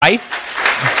Amen.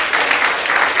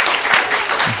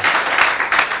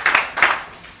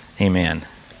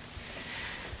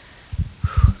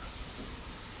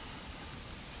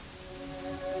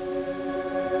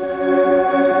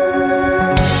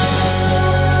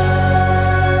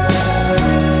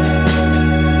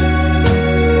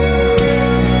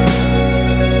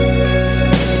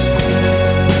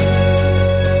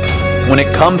 When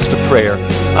it comes to prayer,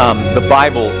 the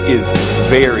Bible is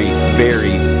very,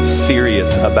 very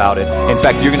serious about it. In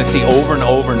fact, you're going to see over and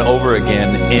over and over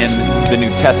again in the New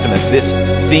Testament, this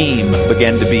theme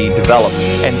began to be developed.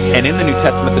 And in the New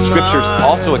Testament, the Scriptures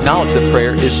also acknowledge that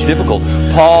prayer is difficult.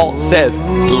 Paul says,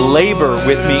 labor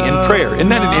with me in prayer. Isn't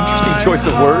that an interesting choice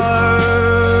of words?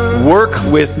 Work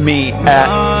with me at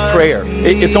prayer.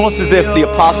 It's almost as if the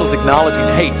apostles acknowledging,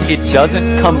 hey, it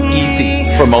doesn't come easy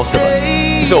for most of us.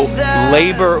 So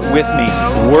labor with me,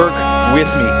 work with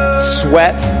me,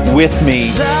 sweat with me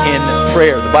in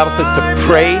prayer. The Bible says to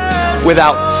pray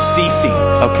without ceasing,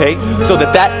 okay? So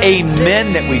that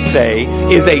amen that we say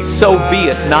is a so be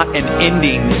it, not an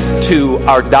ending to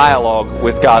our dialogue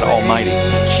with God Almighty.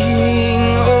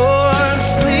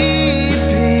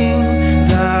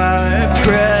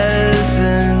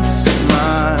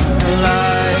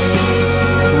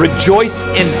 Rejoice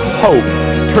in hope.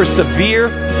 Persevere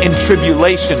in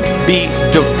tribulation. Be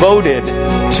devoted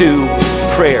to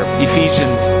prayer.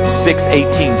 Ephesians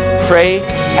 6:18. Pray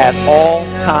at all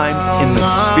times in the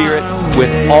Spirit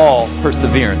with all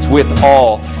perseverance, with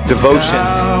all devotion.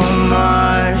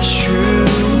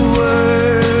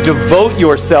 Devote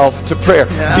yourself to prayer.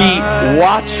 Be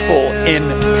watchful in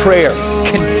prayer.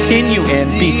 Continue in,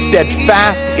 be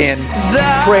steadfast in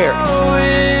prayer.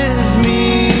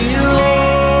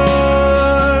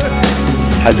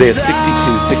 Isaiah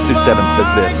 62:6-7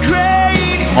 says this.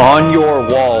 On your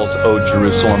walls, O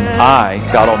Jerusalem, I,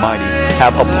 God Almighty,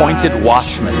 have appointed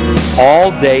watchmen. All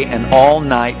day and all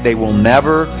night they will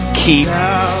never keep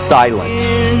silent.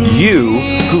 You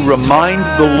who remind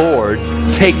the Lord,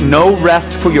 take no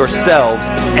rest for yourselves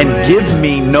and give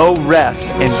me no rest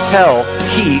until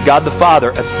He, God the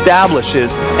Father,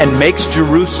 establishes and makes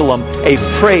Jerusalem a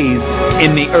praise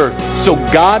in the earth. So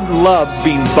God loves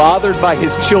being bothered by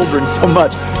His children so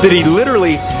much that He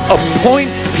literally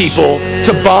appoints people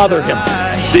to bother Him.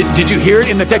 Did you hear it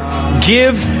in the text?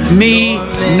 Give me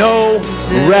no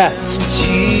rest.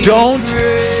 Don't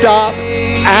stop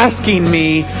asking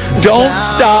me. Don't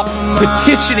stop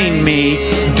petitioning me.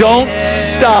 Don't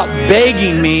stop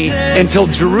begging me until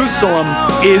Jerusalem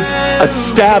is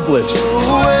established.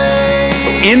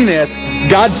 In this,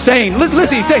 God's saying,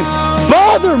 listen, He's saying,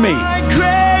 bother me.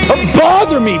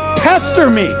 Bother me, pester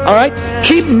me, all right?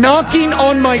 Keep knocking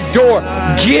on my door.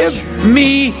 Give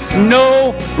me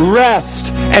no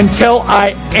rest until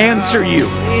I answer you.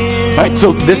 All right,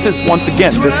 so this is, once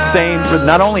again, the same.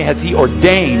 Not only has He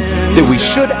ordained that we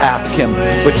should ask Him,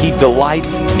 but He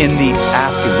delights in the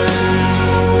asking.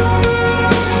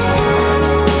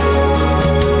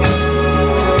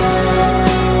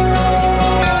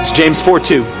 It's James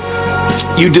 4:2.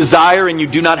 You desire and you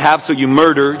do not have, so you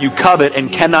murder. You covet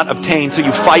and cannot obtain, so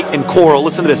you fight and quarrel.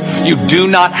 Listen to this. You do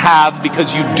not have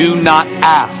because you do not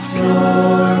ask.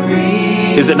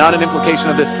 Is it not an implication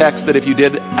of this text that if you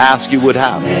did ask, you would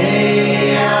have?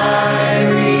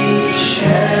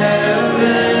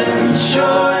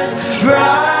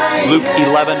 Luke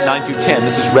 11:9-10.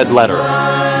 This is red letter.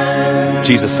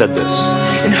 Jesus said this.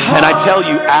 And I tell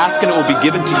you, ask and it will be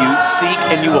given to you, seek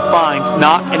and you will find,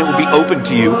 knock and it will be opened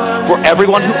to you. For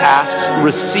everyone who asks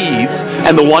receives,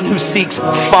 and the one who seeks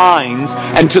finds,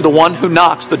 and to the one who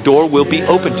knocks the door will be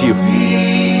opened to you.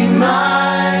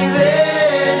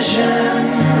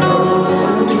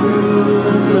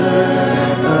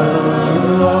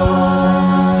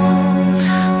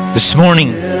 This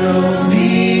morning,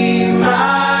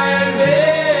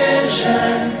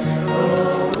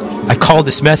 I call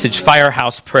this message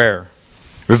Firehouse Prayer,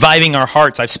 reviving our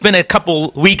hearts. I've spent a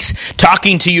couple weeks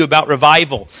talking to you about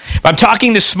revival. I'm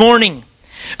talking this morning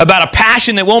about a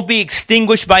passion that won't be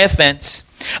extinguished by offense,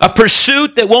 a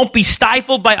pursuit that won't be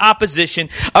stifled by opposition,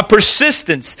 a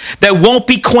persistence that won't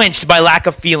be quenched by lack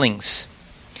of feelings.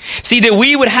 See, that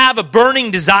we would have a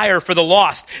burning desire for the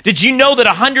lost. Did you know that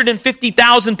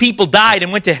 150,000 people died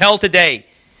and went to hell today?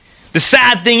 The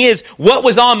sad thing is, what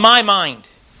was on my mind?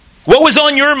 What was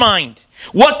on your mind?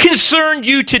 What concerned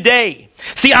you today?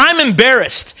 See, I'm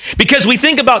embarrassed because we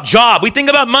think about job, we think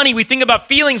about money, we think about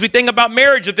feelings, we think about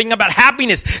marriage, we think about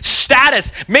happiness,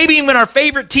 status, maybe even our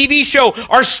favorite TV show,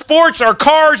 our sports, our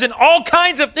cars, and all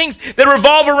kinds of things that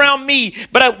revolve around me.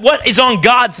 But what is on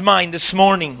God's mind this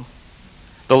morning?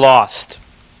 The lost.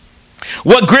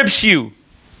 What grips you?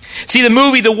 See, the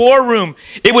movie, The War Room,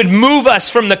 it would move us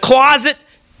from the closet.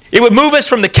 It would move us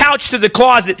from the couch to the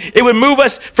closet. It would move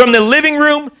us from the living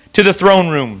room to the throne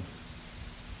room.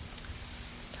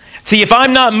 See, if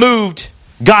I'm not moved,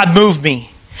 God move me.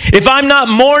 If I'm not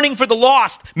mourning for the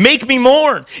lost, make me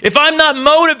mourn. If I'm not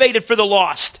motivated for the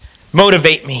lost,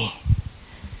 motivate me.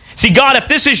 See, God, if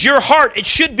this is your heart, it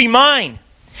should be mine.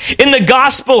 In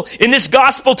this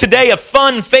gospel today of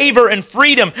fun, favor, and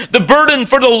freedom, the burden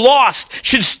for the lost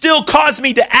should still cause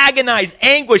me to agonize,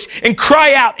 anguish, and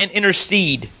cry out and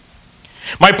intercede.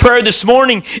 My prayer this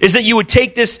morning is that you would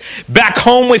take this back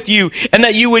home with you, and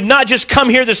that you would not just come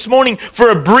here this morning for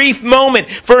a brief moment,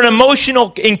 for an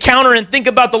emotional encounter and think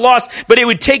about the lost, but it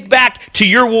would take back to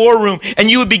your war room and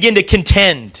you would begin to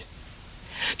contend.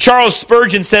 Charles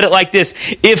Spurgeon said it like this: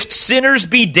 if sinners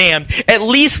be damned, at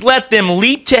least let them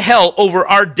leap to hell over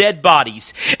our dead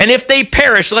bodies. And if they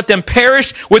perish, let them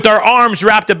perish with our arms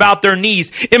wrapped about their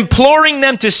knees, imploring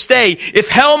them to stay. If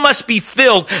hell must be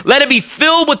filled, let it be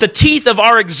filled with the teeth of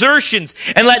our exertions,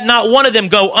 and let not one of them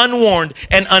go unwarned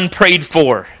and unprayed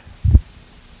for.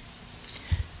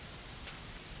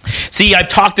 See, I've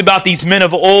talked about these men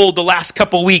of old the last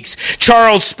couple weeks.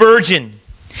 Charles Spurgeon,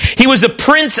 he was a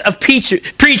prince of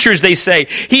preachers, they say.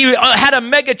 He had a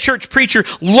mega church preacher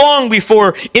long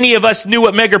before any of us knew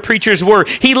what mega preachers were.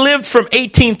 He lived from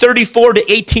 1834 to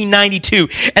 1892.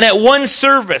 And at one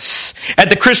service at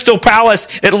the Crystal Palace,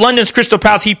 at London's Crystal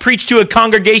Palace, he preached to a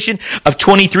congregation of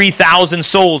 23,000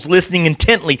 souls listening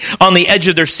intently on the edge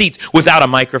of their seats without a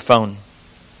microphone.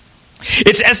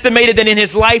 It's estimated that in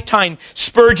his lifetime,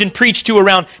 Spurgeon preached to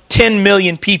around 10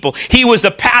 million people. He was the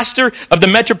pastor of the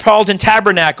Metropolitan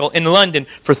Tabernacle in London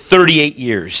for 38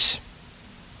 years.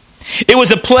 It was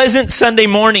a pleasant Sunday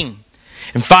morning,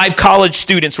 and 5 college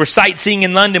students were sightseeing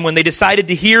in London when they decided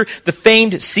to hear the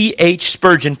famed C.H.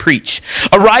 Spurgeon preach.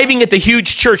 Arriving at the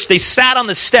huge church, they sat on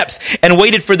the steps and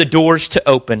waited for the doors to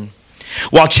open.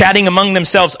 While chatting among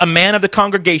themselves, a man of the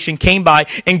congregation came by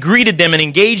and greeted them and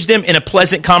engaged them in a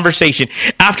pleasant conversation.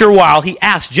 After a while, he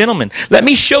asked, "Gentlemen, let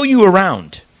me show you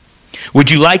around. Would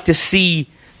you like to see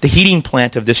the heating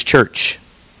plant of this church?"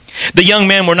 The young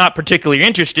men were not particularly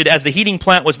interested, as the heating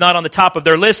plant was not on the top of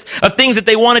their list of things that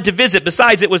they wanted to visit.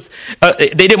 Besides, they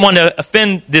didn't want to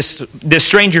offend this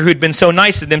stranger who had been so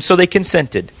nice to them, so they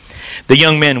consented. The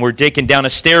young men were taken down a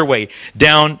stairway,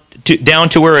 down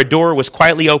to where a door was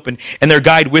quietly open, and their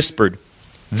guide whispered,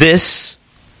 "This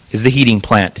is the heating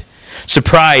plant."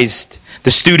 Surprised,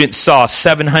 the students saw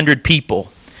 700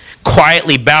 people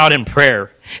quietly bowed in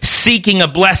prayer, seeking a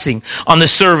blessing on the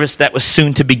service that was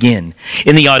soon to begin.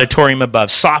 In the auditorium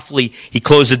above, softly he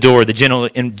closed the door. The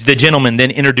gentleman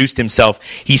then introduced himself.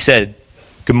 He said,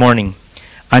 "Good morning,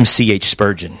 I'm C.H.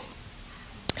 Spurgeon."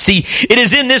 See, it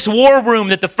is in this war room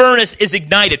that the furnace is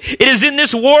ignited. It is in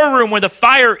this war room where the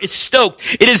fire is stoked.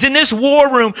 It is in this war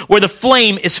room where the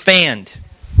flame is fanned.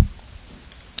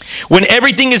 When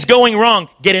everything is going wrong,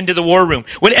 get into the war room.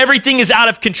 When everything is out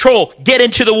of control, get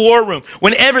into the war room.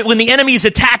 When the enemy is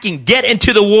attacking, get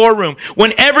into the war room.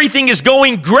 When everything is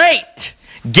going great,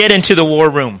 get into the war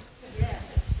room.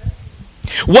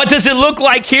 What does it look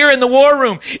like here in the war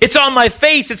room? It's on my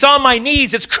face. It's on my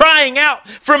knees. It's crying out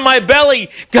from my belly.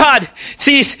 God,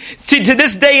 see, to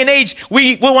this day and age,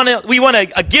 we want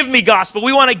a give me gospel.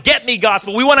 We want a get me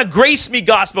gospel. We want a grace me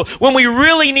gospel. When we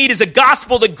really need is a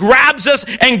gospel that grabs us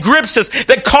and grips us,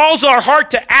 that calls our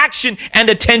heart to action and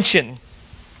attention.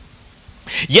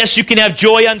 Yes, you can have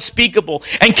joy unspeakable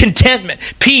and contentment,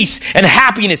 peace and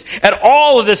happiness at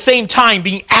all at the same time,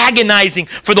 being agonizing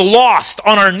for the lost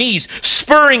on our knees,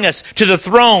 spurring us to the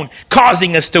throne,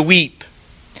 causing us to weep.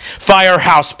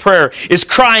 Firehouse Prayer is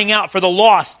crying out for the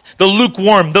lost, the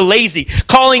lukewarm, the lazy,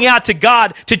 calling out to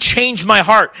God to change my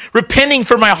heart, repenting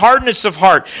for my hardness of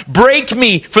heart. Break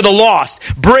me for the lost.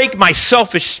 Break my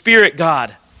selfish spirit,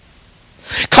 God.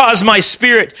 Cause my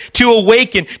spirit to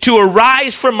awaken, to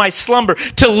arise from my slumber,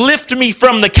 to lift me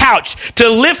from the couch, to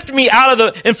lift me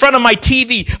in front of my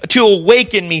TV, to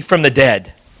awaken me from the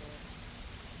dead.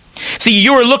 See,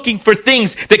 you are looking for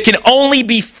things that can only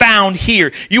be found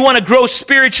here. You want to grow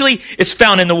spiritually? It's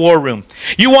found in the war room.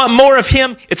 You want more of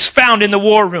Him? It's found in the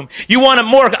war room. You want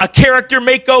a character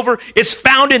makeover? It's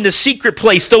found in the secret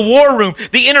place, the war room,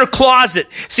 the inner closet.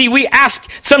 See, we ask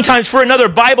sometimes for another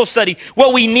Bible study.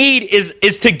 What we need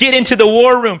is to get into the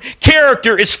war room.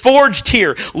 Character is forged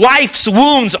here. Life's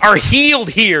wounds are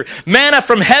healed here. Manna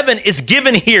from heaven is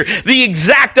given here. The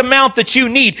exact amount that you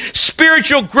need.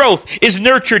 Spiritual growth is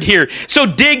nurtured here. here. So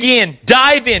dig in,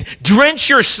 dive in, drench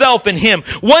yourself in Him.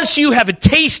 Once you have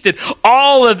tasted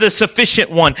all of the sufficient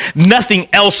one, nothing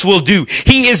else will do.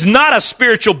 He is not a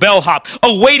spiritual bellhop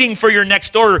awaiting for your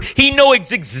next order. He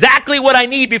knows exactly what I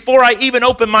need before I even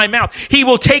open my mouth. He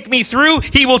will take me through.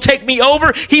 He will take me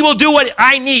over. He will do what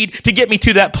I need to get me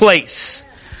to that place.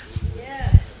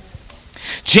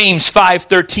 James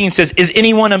 5:13 says, is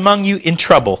anyone among you in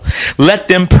trouble? Let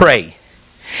them pray.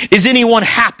 Is anyone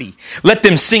happy? Let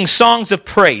them sing songs of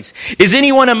praise. Is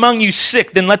anyone among you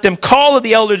sick? Then let them call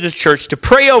the elders of the church to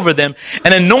pray over them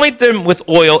and anoint them with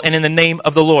oil and in the name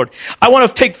of the Lord. I want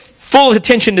to take full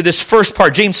attention to this first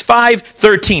part. James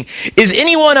 5:13. Is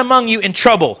anyone among you in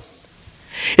trouble?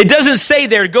 It doesn't say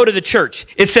there, go to the church.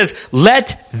 It says,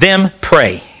 let them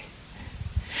pray.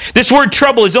 This word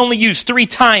trouble is only used 3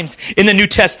 times in the New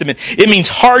Testament. It means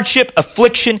hardship,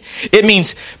 affliction. It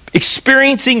means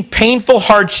experiencing painful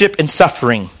hardship and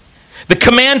suffering. The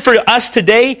command for us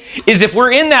today is if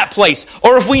we're in that place,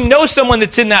 or if we know someone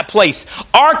that's in that place,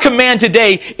 our command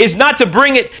today is not to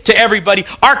bring it to everybody.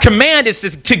 Our command is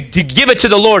to give it to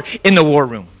the Lord in the war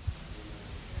room.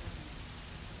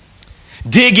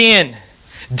 Dig in,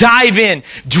 dive in,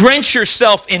 drench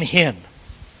yourself in Him.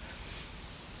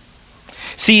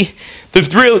 See,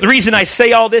 the reason I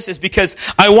say all this is because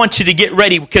I want you to get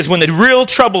ready, because when the real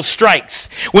trouble strikes,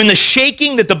 when the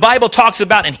shaking that the Bible talks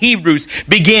about in Hebrews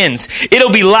begins,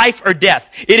 it'll be life or death.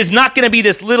 It is not going to be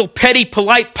this little petty,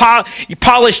 polite,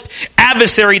 polished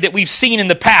adversary that we've seen in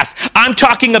the past. I'm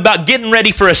talking about getting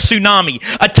ready for a tsunami,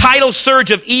 a tidal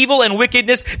surge of evil and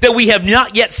wickedness that we have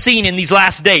not yet seen in these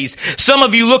last days. Some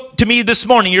of you look to me this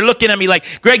morning, you're looking at me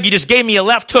like, Greg, you just gave me a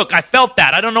left hook. I felt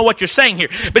that. I don't know what you're saying here.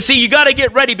 But see, you got to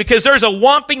get ready, because there's a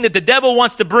womping that the devil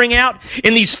wants to bring out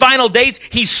in these final days.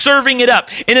 He's serving it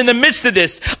up. And in the midst of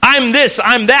this, I'm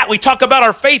that. We talk about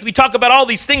our faith. We talk about all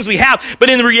these things we have. But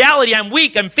in reality, I'm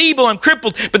weak, I'm feeble, I'm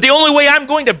crippled. But the only way I'm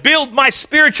going to build my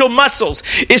spiritual muscles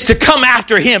is to come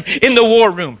after Him in the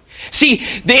war room. See,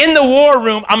 in the war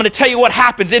room, I'm going to tell you what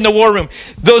happens in the war room.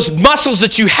 Those muscles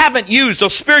that you haven't used,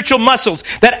 those spiritual muscles,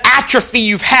 that atrophy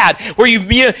you've had, where you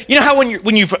know how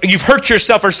when you've hurt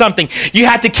yourself or something, you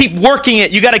have to keep working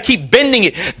it, you got to keep bending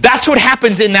it. That's what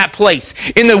happens in that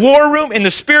place. In the war room, in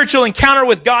the spiritual encounter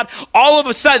with God, all of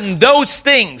a sudden, those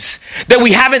things that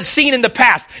we haven't seen in the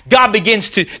past, God begins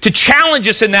to challenge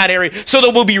us in that area so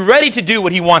that we'll be ready to do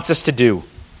what He wants us to do.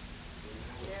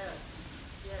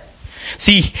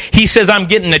 See, He says, I'm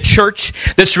getting a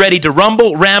church that's ready to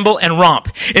rumble, ramble, and romp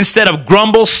instead of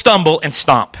grumble, stumble, and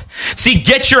stomp. See,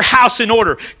 get your house in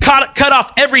order. Cut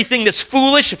off everything that's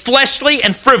foolish, fleshly,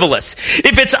 and frivolous.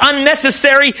 If it's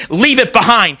unnecessary, leave it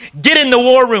behind. Get in the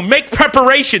war room. Make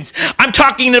preparations. I'm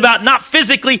talking about not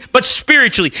physically, but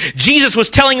spiritually. Jesus was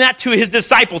telling that to His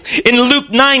disciples. In Luke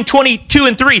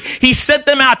 9:22-3, He sent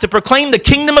them out to proclaim the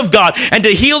kingdom of God and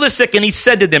to heal the sick. And He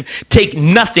said to them, take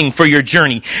nothing for your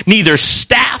journey, neither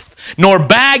staff, nor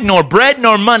bag, nor bread,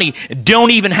 nor money. Don't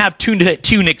even have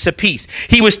tunics apiece.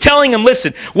 He was telling them,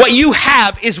 listen, what you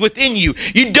have is within you.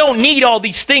 You don't need all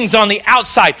these things on the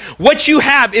outside. What you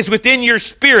have is within your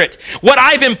spirit. What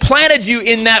I've implanted you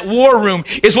in that war room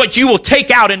is what you will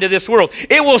take out into this world.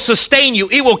 It will sustain you.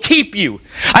 It will keep you.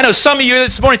 I know some of you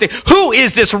this morning say, who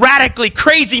is this radically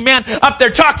crazy man up there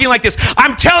talking like this?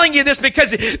 I'm telling you this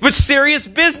because it's serious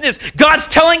business. God's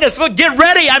telling us, look, get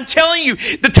ready. I'm telling you,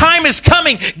 the time is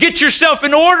coming. Get yourself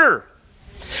in order.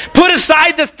 Put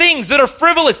aside the things that are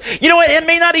frivolous. You know what? It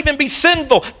may not even be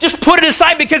sinful. Just put it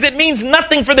aside because it means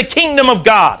nothing for the kingdom of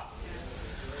God.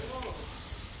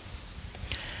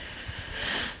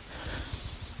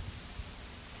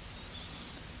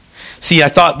 See, I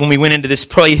thought when we went into this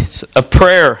place of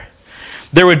prayer,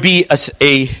 there would be a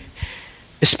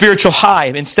spiritual high.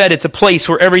 Instead, it's a place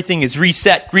where everything is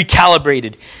reset,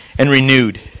 recalibrated, and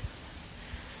renewed.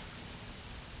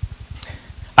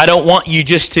 I don't want you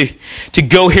just to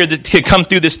go here, to come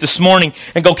through this morning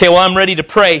and go, okay, well, I'm ready to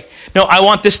pray. No, I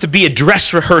want this to be a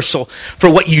dress rehearsal for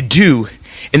what you do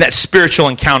in that spiritual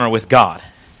encounter with God.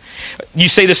 You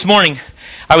say this morning,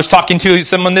 I was talking to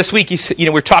someone this week. He said,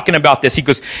 we're talking about this. He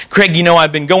goes, Craig,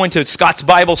 I've been going to Scott's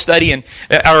Bible study and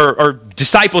our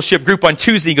discipleship group on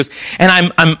Tuesday. He goes,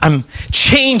 and I'm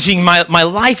changing. My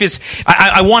life is,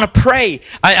 I want to pray.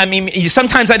 I mean,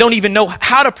 sometimes I don't even know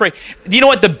how to pray. You know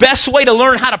what? The best way to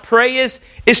learn how to pray is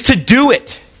to do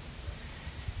it.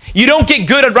 You don't get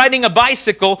good at riding a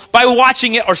bicycle by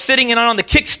watching it or sitting in on the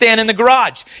kickstand in the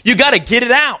garage. You got to get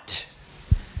it out.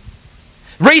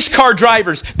 Race car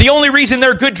drivers, the only reason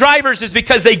they're good drivers is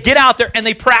because they get out there and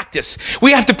they practice.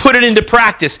 We have to put it into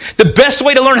practice. The best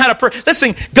way to learn how to pray.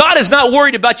 Listen, God is not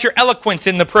worried about your eloquence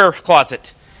in the prayer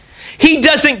closet. He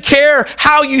doesn't care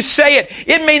how you say it.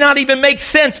 It may not even make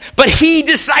sense, but He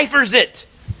deciphers it.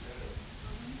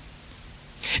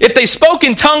 If they spoke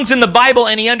in tongues in the Bible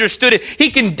and He understood it, He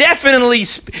can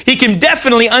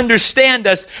definitely understand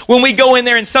us when we go in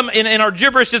there and our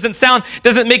gibberish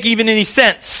doesn't make even any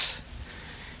sense.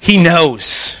 He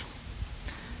knows.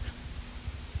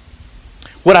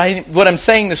 What I'm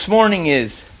saying this morning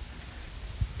is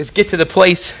get to the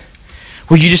place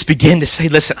where you just begin to say,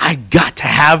 listen, I got to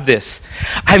have this.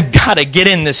 I've got to get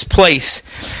in this place.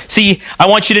 See, I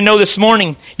want you to know this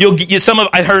morning,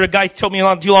 I heard a guy told me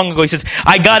not too long ago, he says,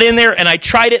 I got in there and I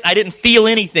tried it, I didn't feel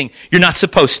anything. You're not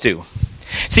supposed to.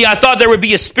 See, I thought there would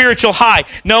be a spiritual high.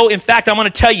 No, in fact, I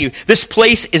want to tell you, this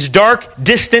place is dark,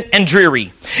 distant, and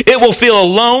dreary. It will feel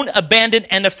alone, abandoned,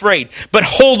 and afraid. But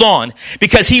hold on,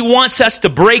 because He wants us to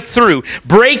break through,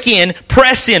 break in,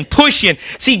 press in, push in.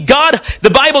 See, God,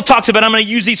 the Bible talks about, I'm going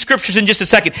to use these scriptures in just a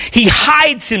second. He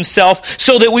hides Himself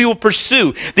so that we will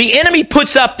pursue. The enemy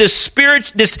puts up this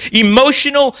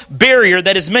emotional barrier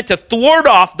that is meant to thwart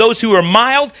off those who are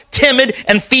mild, timid,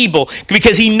 and feeble,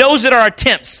 because he knows that our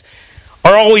attempts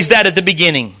are always that at the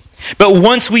beginning. But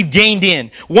once we've gained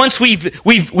in, once we've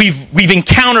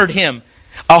encountered Him,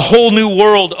 a whole new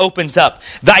world opens up.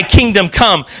 Thy kingdom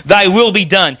come, Thy will be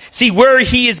done. See, where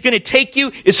He is going to take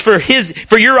you is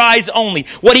for your eyes only.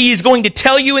 What He is going to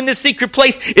tell you in this secret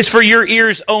place is for your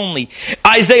ears only.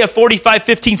 Isaiah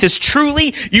 45:15 says,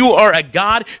 truly you are a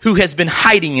God who has been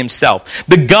hiding Himself,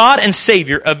 the God and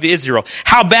Savior of Israel.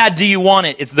 How bad do you want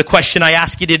it? It's the question I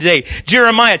ask you today.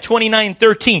 Jeremiah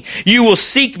 29:13, you will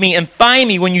seek me and find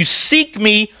me when you seek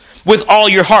me with all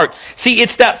your heart. See,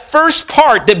 it's that first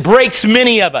part that breaks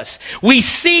many of us. We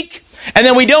seek, and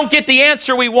then we don't get the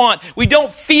answer we want. We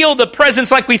don't feel the presence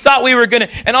like we thought we were going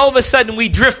to, and all of a sudden we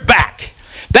drift back.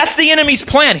 That's the enemy's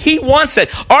plan. He wants it.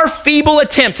 Our feeble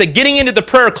attempts at getting into the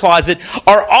prayer closet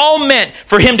are all meant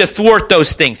for him to thwart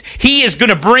those things. He is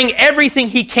going to bring everything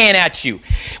he can at you.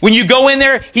 When you go in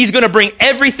there, he's going to bring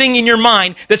everything in your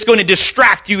mind that's going to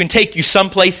distract you and take you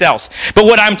someplace else. But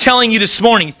what I'm telling you this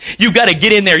morning is you've got to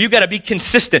get in there. You've got to be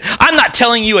consistent. I'm not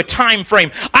telling you a time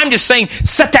frame. I'm just saying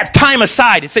set that time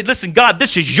aside and say, listen, God,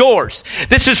 this is yours.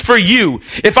 This is for you.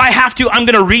 If I have to, I'm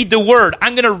going to read the Word.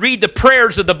 I'm going to read the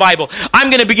prayers of the Bible. I'm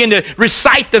going to begin to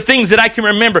recite the things that I can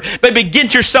remember. But begin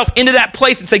yourself into that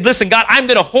place and say, listen, God, I'm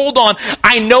going to hold on.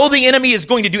 I know the enemy is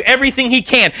going to do everything he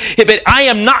can, but I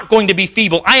am not going to be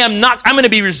feeble. I'm going to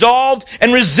be resolved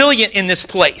and resilient in this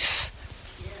place.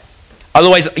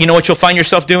 Otherwise, you know what you'll find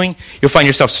yourself doing? You'll find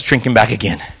yourself shrinking back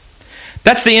again.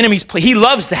 That's the enemy's play. He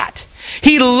loves that.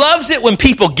 He loves it when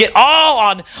people get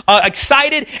all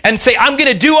excited and say, I'm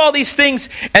going to do all these things.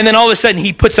 And then all of a sudden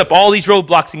he puts up all these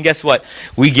roadblocks, and guess what?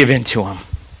 We give in to him.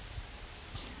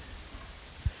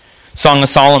 Song of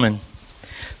Solomon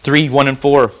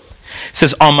 3:1-4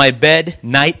 says, on my bed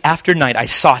night after night I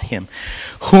sought him,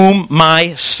 whom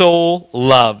my soul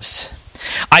loves.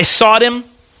 I sought him,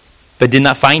 but did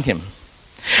not find him.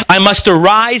 I must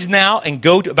arise now and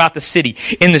go about the city.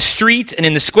 In the streets and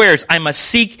in the squares, I must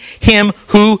seek him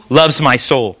who loves my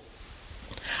soul.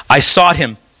 I sought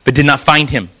him, but did not find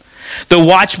him. The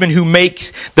watchman who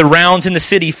makes the rounds in the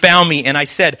city found me, and I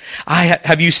said,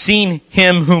 have you seen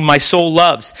him whom my soul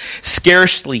loves?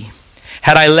 Scarcely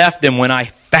had I left them when I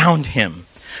found him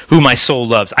whom my soul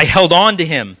loves. I held on to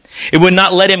him. It would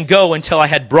not let him go until I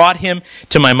had brought him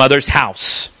to my mother's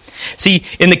house. See,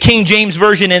 in the King James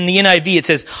Version and the NIV, it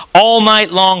says, all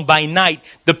night long by night.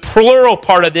 The plural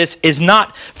part of this is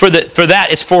not for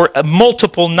that. It's for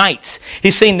multiple nights.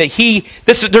 He's saying that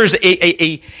there's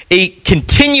a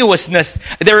continuousness.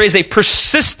 There is a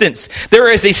persistence.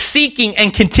 There is a seeking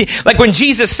and continue. Like when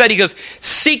Jesus said, he goes,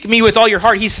 seek me with all your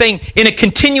heart. He's saying in a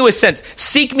continuous sense,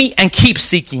 seek me and keep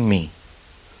seeking me.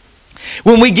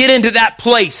 When we get into that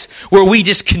place where we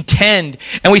just contend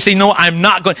and we say, no, I'm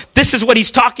not going. This is what he's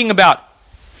talking about.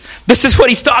 This is what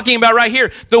he's talking about right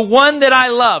here. The one that I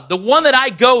love, the one that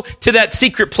I go to that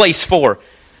secret place for.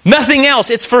 Nothing else.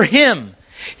 It's for him.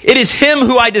 It is him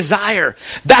who I desire.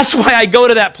 That's why I go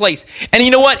to that place. And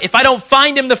you know what? If I don't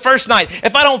find him the first night,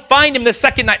 if I don't find him the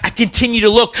second night, I continue to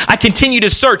look. I continue to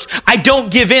search. I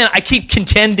don't give in. I keep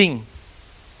contending.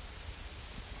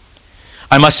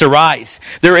 I must arise.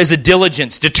 There is a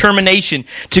diligence, determination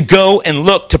to go and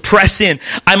look, to press in.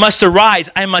 I must arise.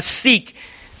 I must seek.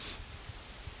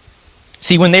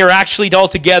 See, when they are actually all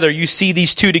together, you see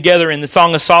these two together in the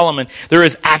Song of Solomon, there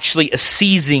is actually a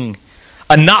seizing,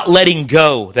 a not letting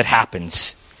go that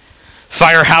happens.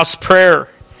 Firehouse Prayer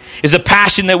is a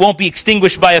passion that won't be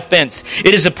extinguished by offense.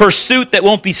 It is a pursuit that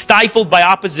won't be stifled by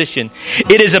opposition.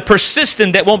 It is a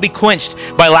persistence that won't be quenched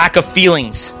by lack of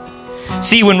feelings.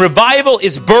 See, when revival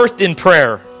is birthed in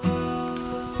prayer,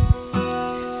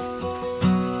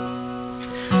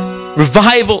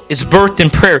 revival is birthed in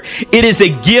prayer. It is a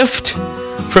gift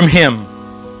from Him.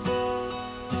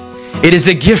 It is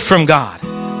a gift from God.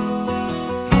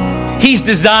 He's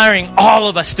desiring all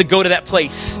of us to go to that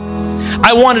place.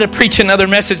 I wanted to preach another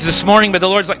message this morning, but the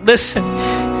Lord's like, listen,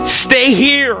 stay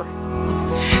here.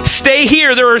 Stay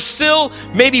here. There are still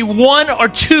maybe one or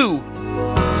two.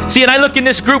 See, and I look in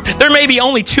this group, there may be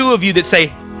only two of you that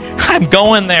say, I'm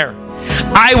going there.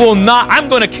 I will not. I'm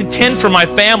going to contend for my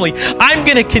family. I'm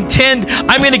going to contend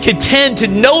to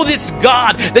know this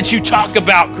God that you talk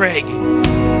about, Greg.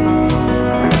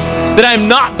 That I'm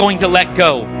not going to let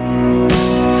go.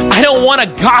 I don't want a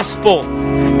gospel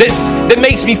that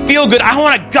makes me feel good. I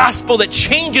want a gospel that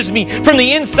changes me from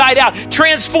the inside out,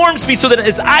 transforms me so that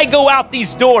as I go out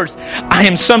these doors, I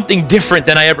am something different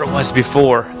than I ever was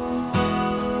before.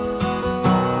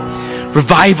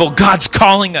 Revival, God's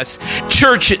calling us.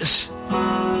 Churches,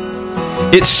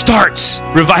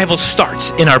 revival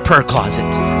starts in our prayer closet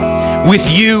with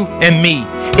you and me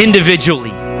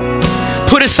individually.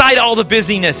 Put aside all the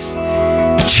busyness.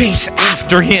 Chase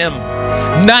after Him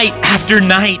night after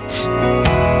night.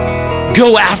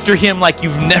 Go after Him like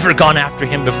you've never gone after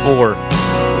Him before.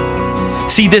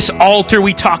 See, this altar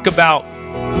we talk about.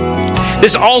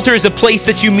 This altar is a place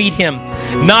that you meet Him,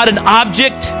 not an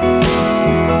object.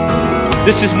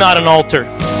 This is not an altar.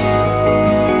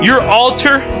 Your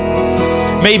altar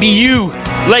may be you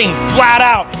laying flat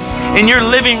out in your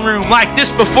living room like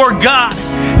this before God.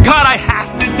 God, I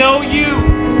have to know you.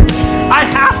 I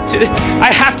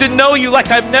have to know you like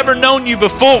I've never known you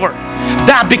before.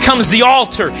 That becomes the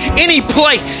altar. Any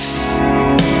place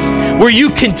where you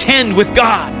contend with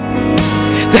God.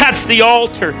 That's the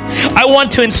altar. I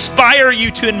want to inspire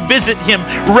you to visit Him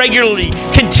regularly,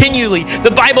 continually.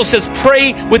 The Bible says,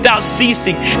 pray without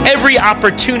ceasing. Every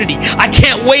opportunity. I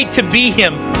can't wait to be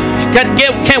Him.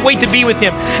 Can't wait to be with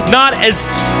Him. Not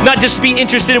just be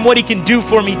interested in what He can do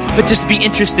for me, but just be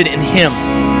interested in Him.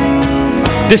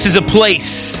 This is a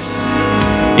place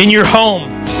in your home.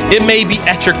 It may be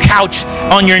at your couch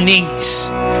on your knees.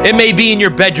 It may be in your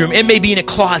bedroom. It may be in a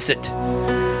closet.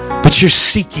 But you're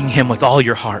seeking Him with all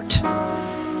your heart.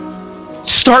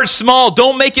 Start small.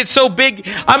 Don't make it so big.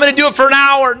 I'm going to do it for an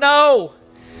hour. No.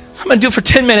 I'm going to do it for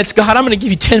 10 minutes. God, I'm going to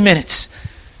give you 10 minutes.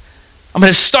 I'm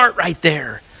going to start right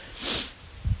there.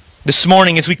 This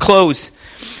morning as we close,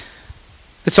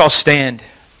 let's all stand.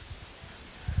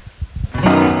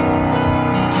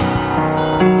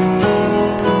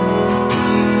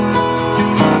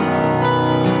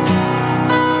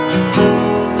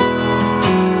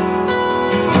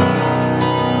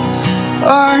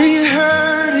 Are you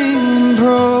hurting,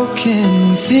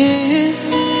 broken within,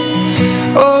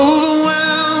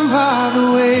 overwhelmed by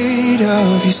the weight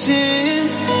of your sin?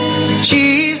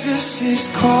 Jesus is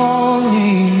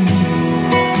calling.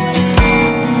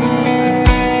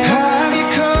 Have you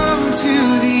come to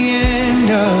the end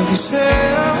of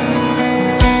yourself?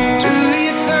 Do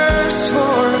you thirst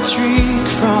for a drink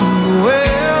from the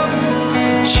well?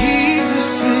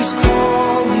 Jesus is calling.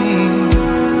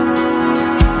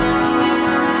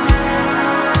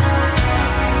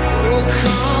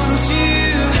 Come to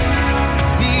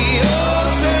the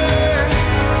altar.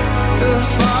 The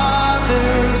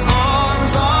Father's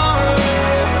arms are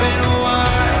open.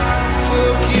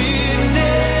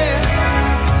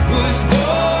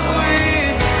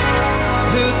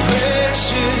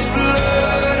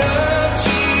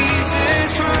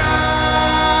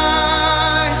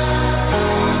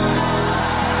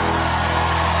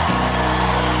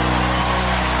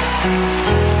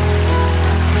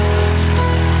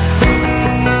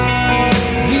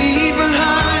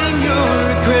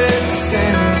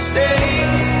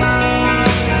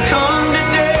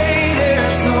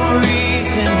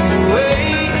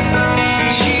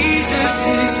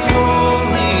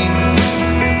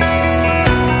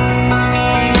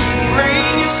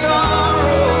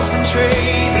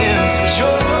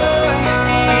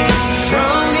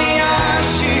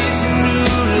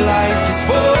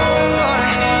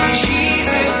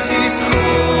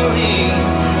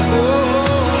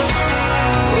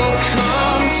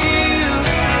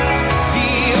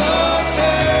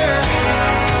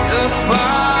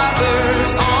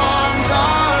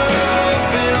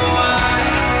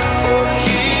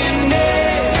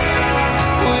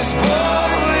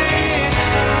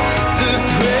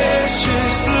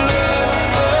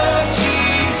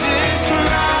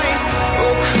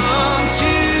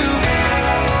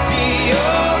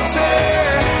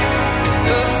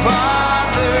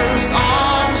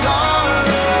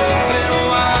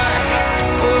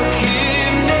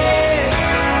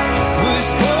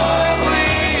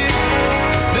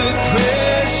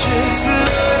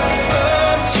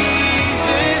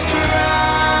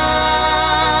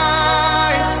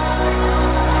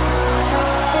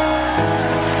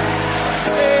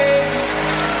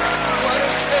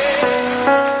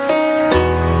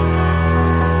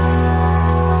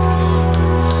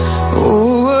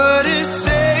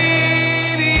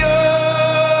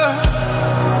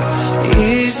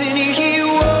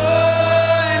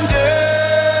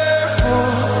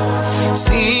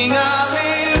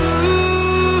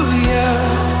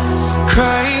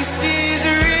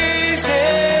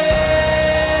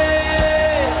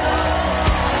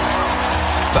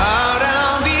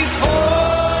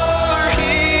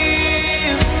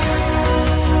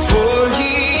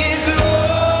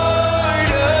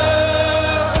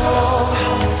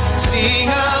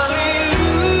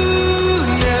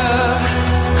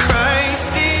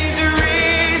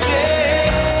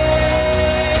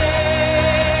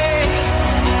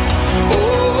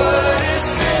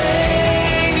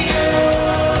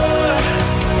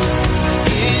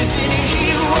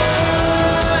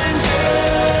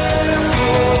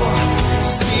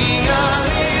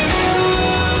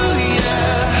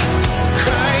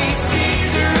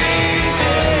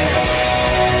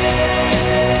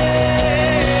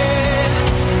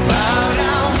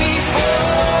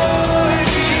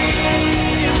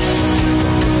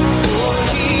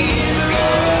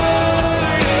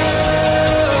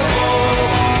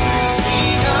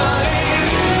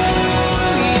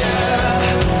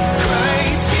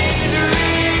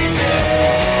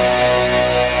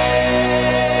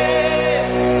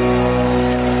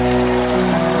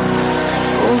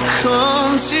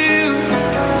 come to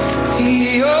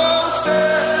the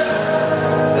altar,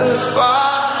 the fire.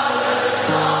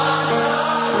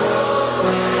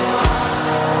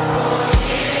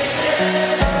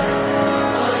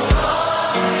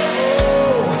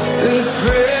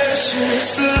 Precious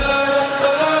blood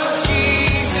of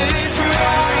Jesus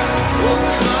Christ will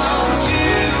come to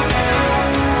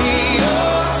the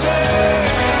altar.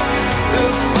 The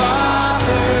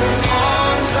Father's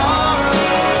arms are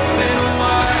open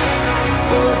wide.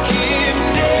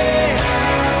 Forgiveness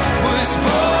was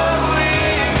bought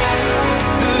with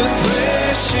the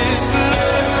precious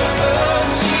blood of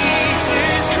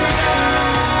Jesus Christ.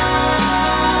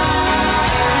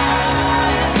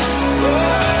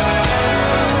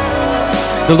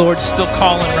 The Lord's still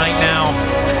calling right now.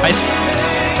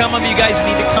 Some of you guys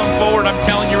need to come forward. I'm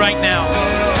telling you right now.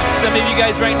 Some of you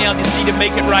guys right now just need to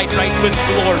make it right with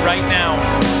the Lord right now.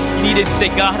 You need to say,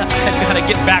 God, I've got to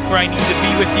get back where I need to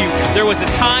be with you. There was a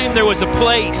time, there was a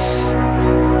place.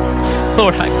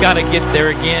 Lord, I've got to get there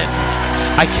again.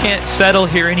 I can't settle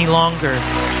here any longer.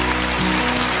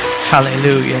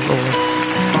 Hallelujah, Lord.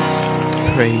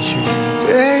 Praise you.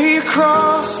 Bear your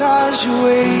cross as you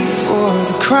wait for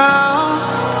the crown.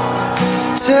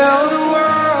 Tell the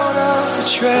world of the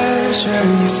treasure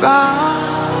you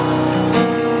found.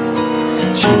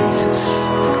 Jesus.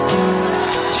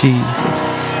 Jesus.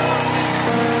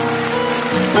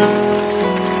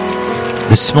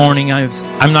 This morning,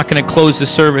 I'm not going to close the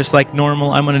service like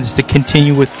normal. I'm going to just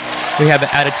continue with, we have an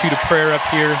attitude of prayer up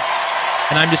here.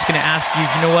 And I'm just going to ask you,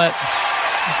 you know what?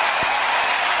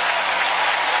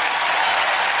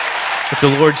 If the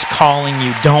Lord's calling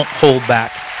you, don't hold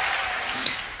back.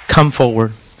 Come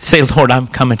forward. Say, Lord, I'm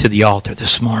coming to the altar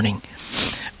this morning.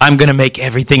 I'm going to make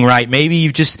everything right. Maybe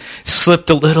you've just slipped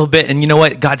a little bit, and you know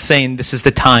what? God's saying this is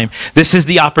the time. This is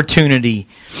the opportunity.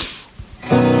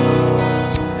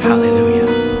 Hallelujah.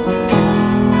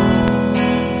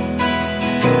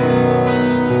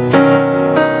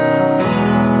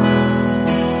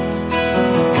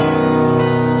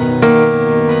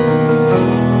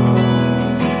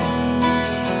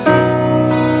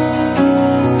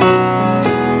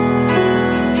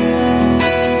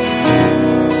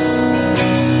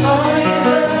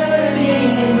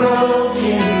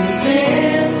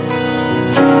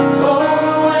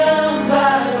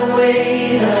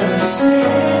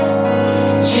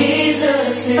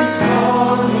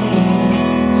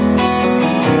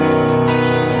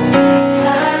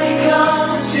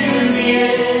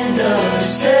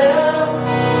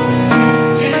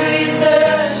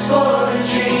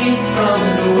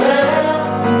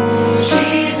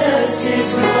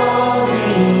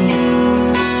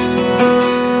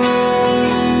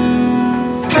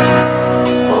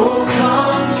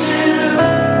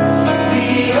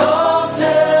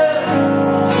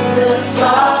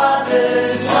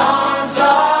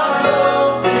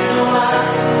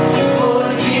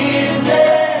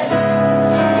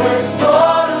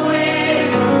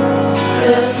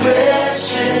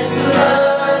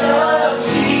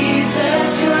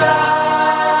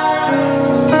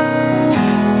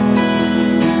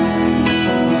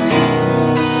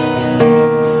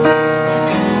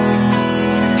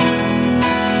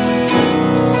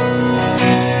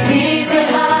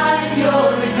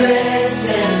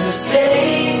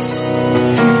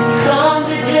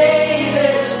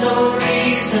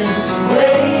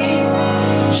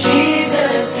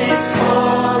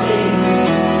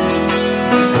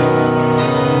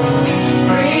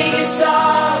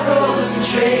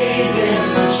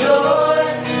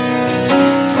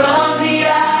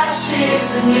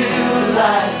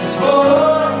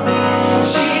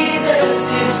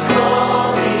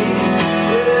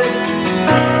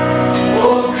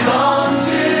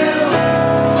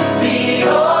 The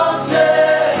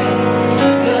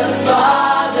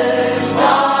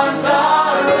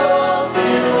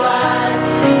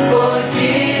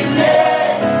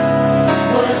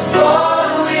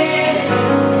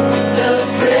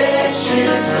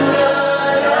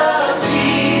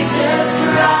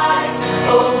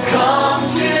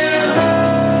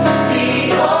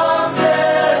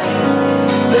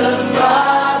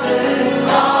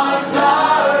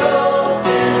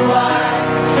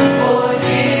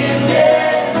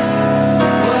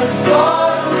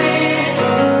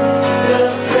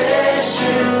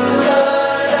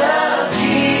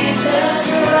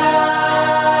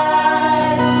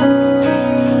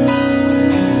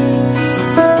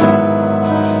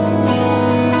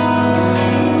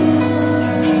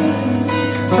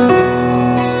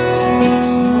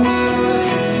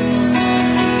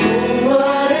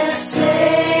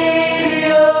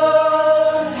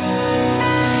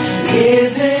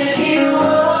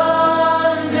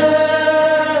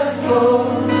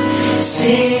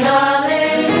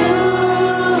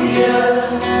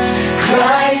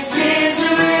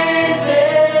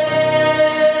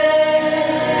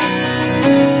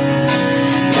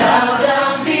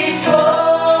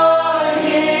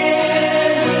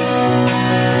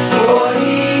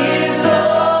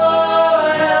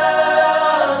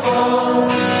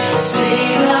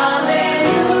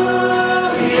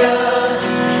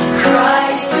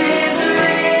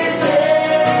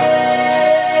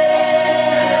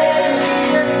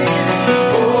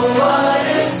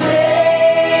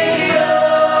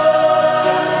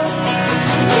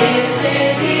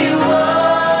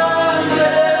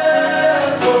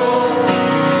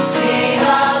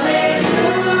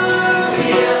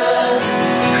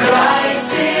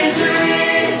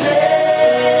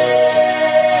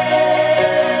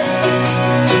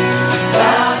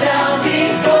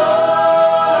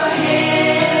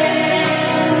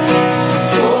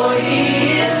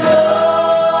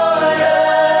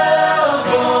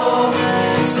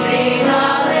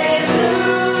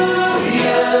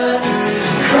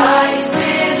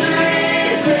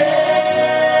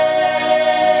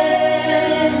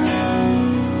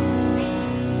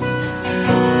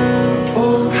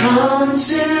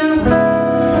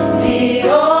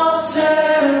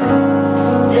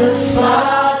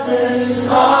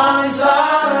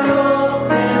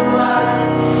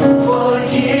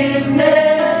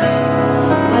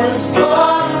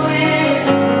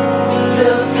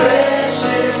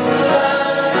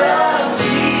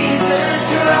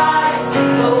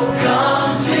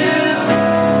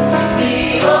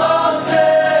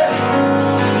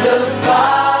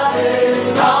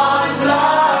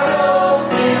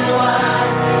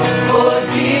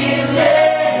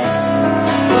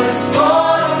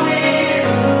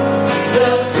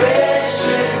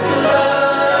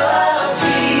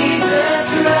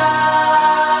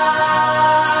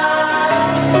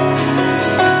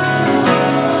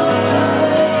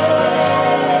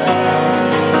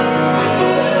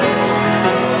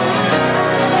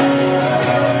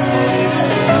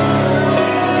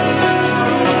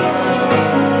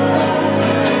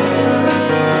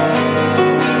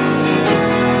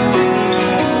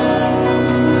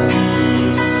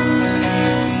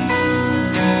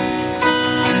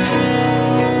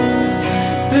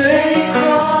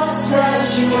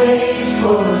wait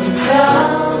for the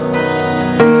crown.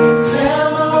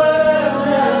 Tell the world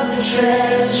of the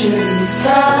treasure you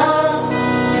found.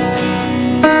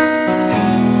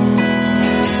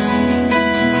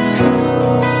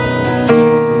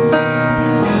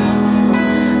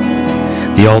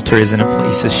 The altar isn't a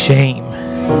place of shame.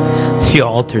 The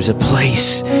altar is a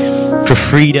place for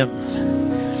freedom.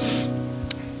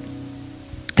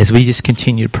 As we just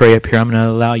continue to pray up here, I'm going to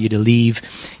allow you to leave.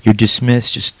 You're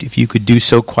dismissed. Just if you could do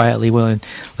so quietly, well, and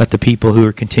let the people who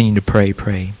are continuing to pray.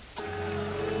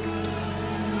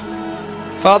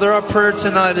 Father, our prayer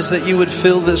tonight is that you would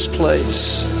fill this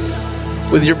place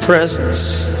with your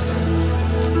presence.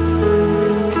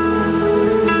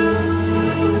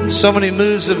 So many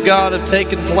moves of God have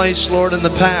taken place, Lord, in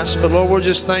the past, but Lord, we're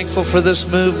just thankful for this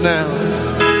move now.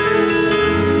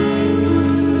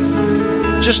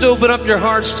 Just open up your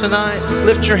hearts tonight.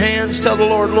 Lift your hands. Tell the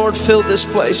Lord, Lord, fill this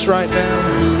place right now.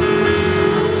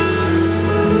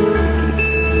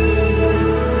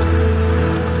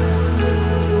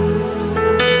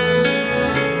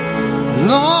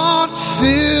 Lord,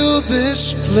 fill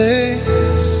this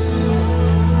place.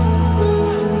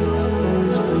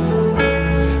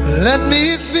 Let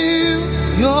me feel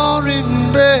your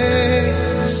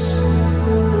embrace.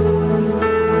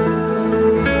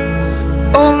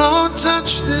 Oh Lord,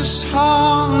 touch this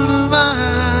heart of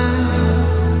mine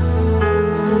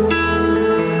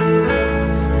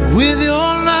with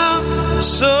your love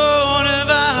so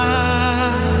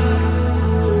divine.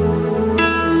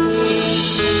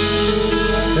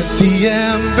 Let the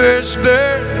embers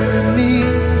burn in me.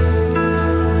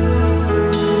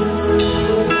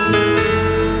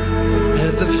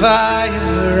 Let the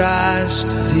fire rise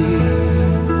to thee.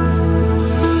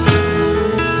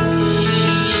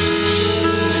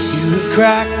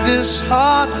 Crack this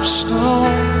heart of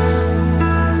stone.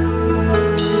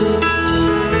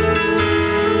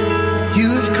 You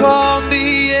have called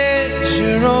me as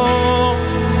your own.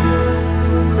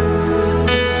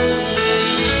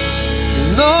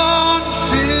 Lord,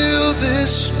 fill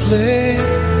this place.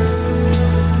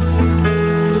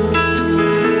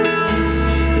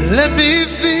 Let me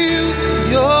feel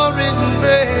your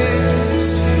embrace.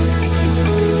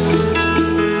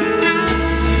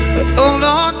 Oh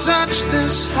Lord, touch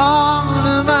this heart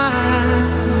of mine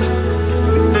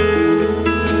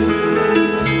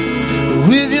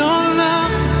with your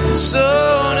love so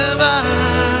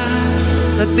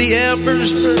divine. Let the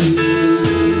embers burn.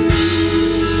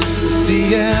 The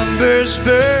embers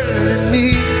burn in me.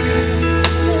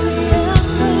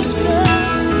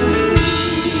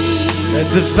 Let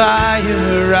the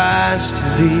fire rise to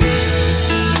thee.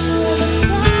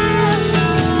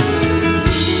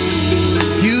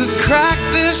 Crack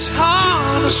this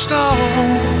heart of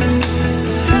stone.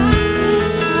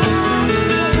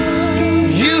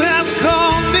 You have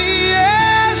called me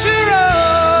as your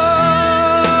own.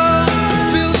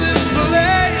 Fill this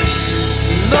place,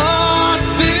 Lord,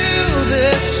 fill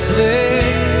this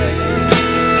place.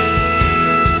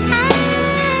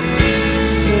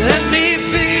 Let me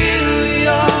feel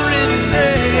your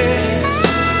embrace.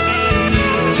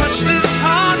 Touch this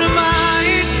heart of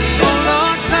mine, oh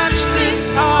Lord, touch this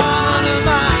heart.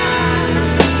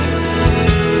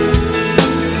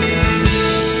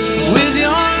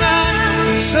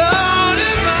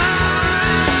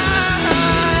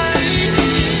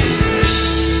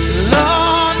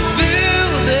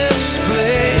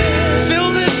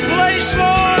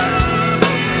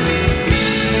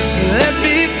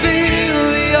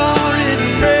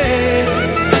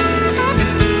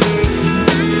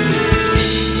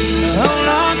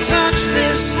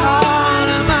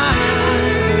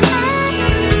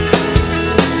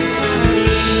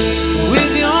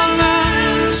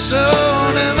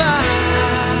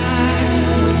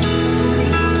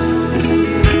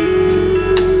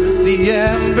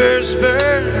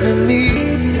 Burn in me.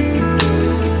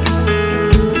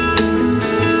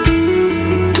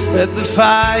 Let the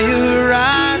fire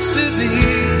rise to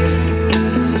thee.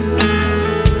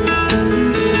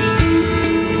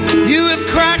 You have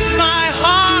cracked my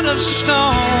heart of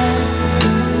stone.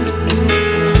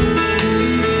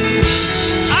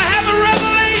 I have a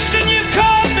revelation, you've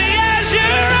called me as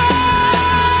your own.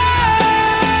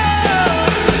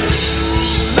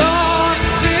 Lord,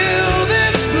 fill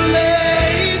this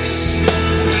place.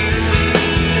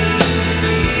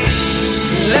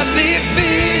 Let me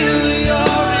feel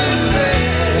your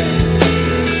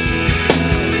embrace.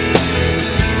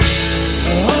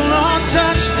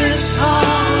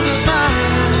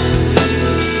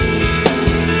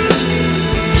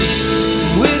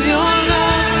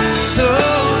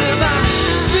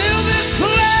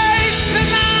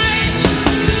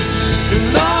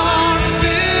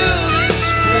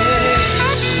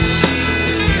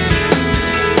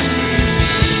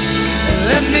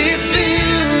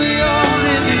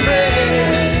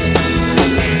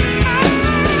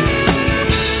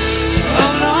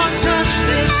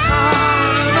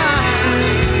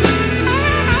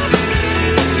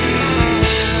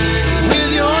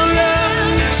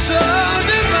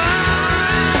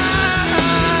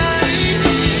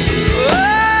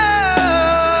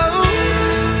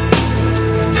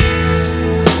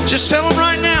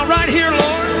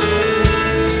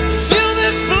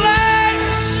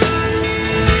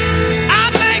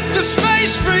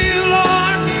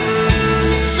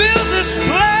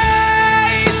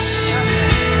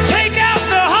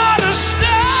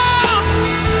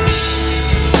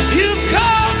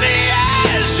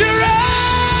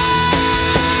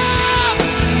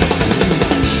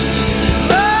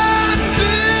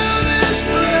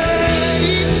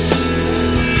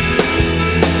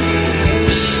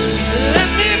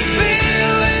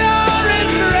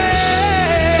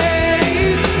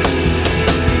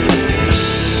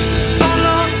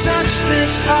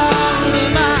 this heart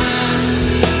of mine.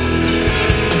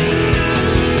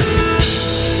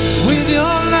 With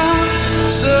your love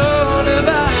so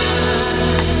divine,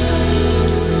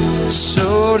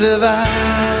 so divine.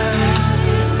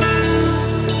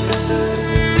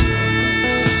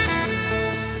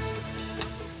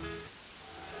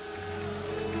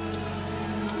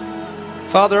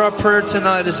 Father, our prayer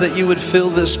tonight is that you would fill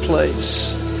this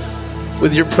place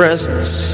with your presence.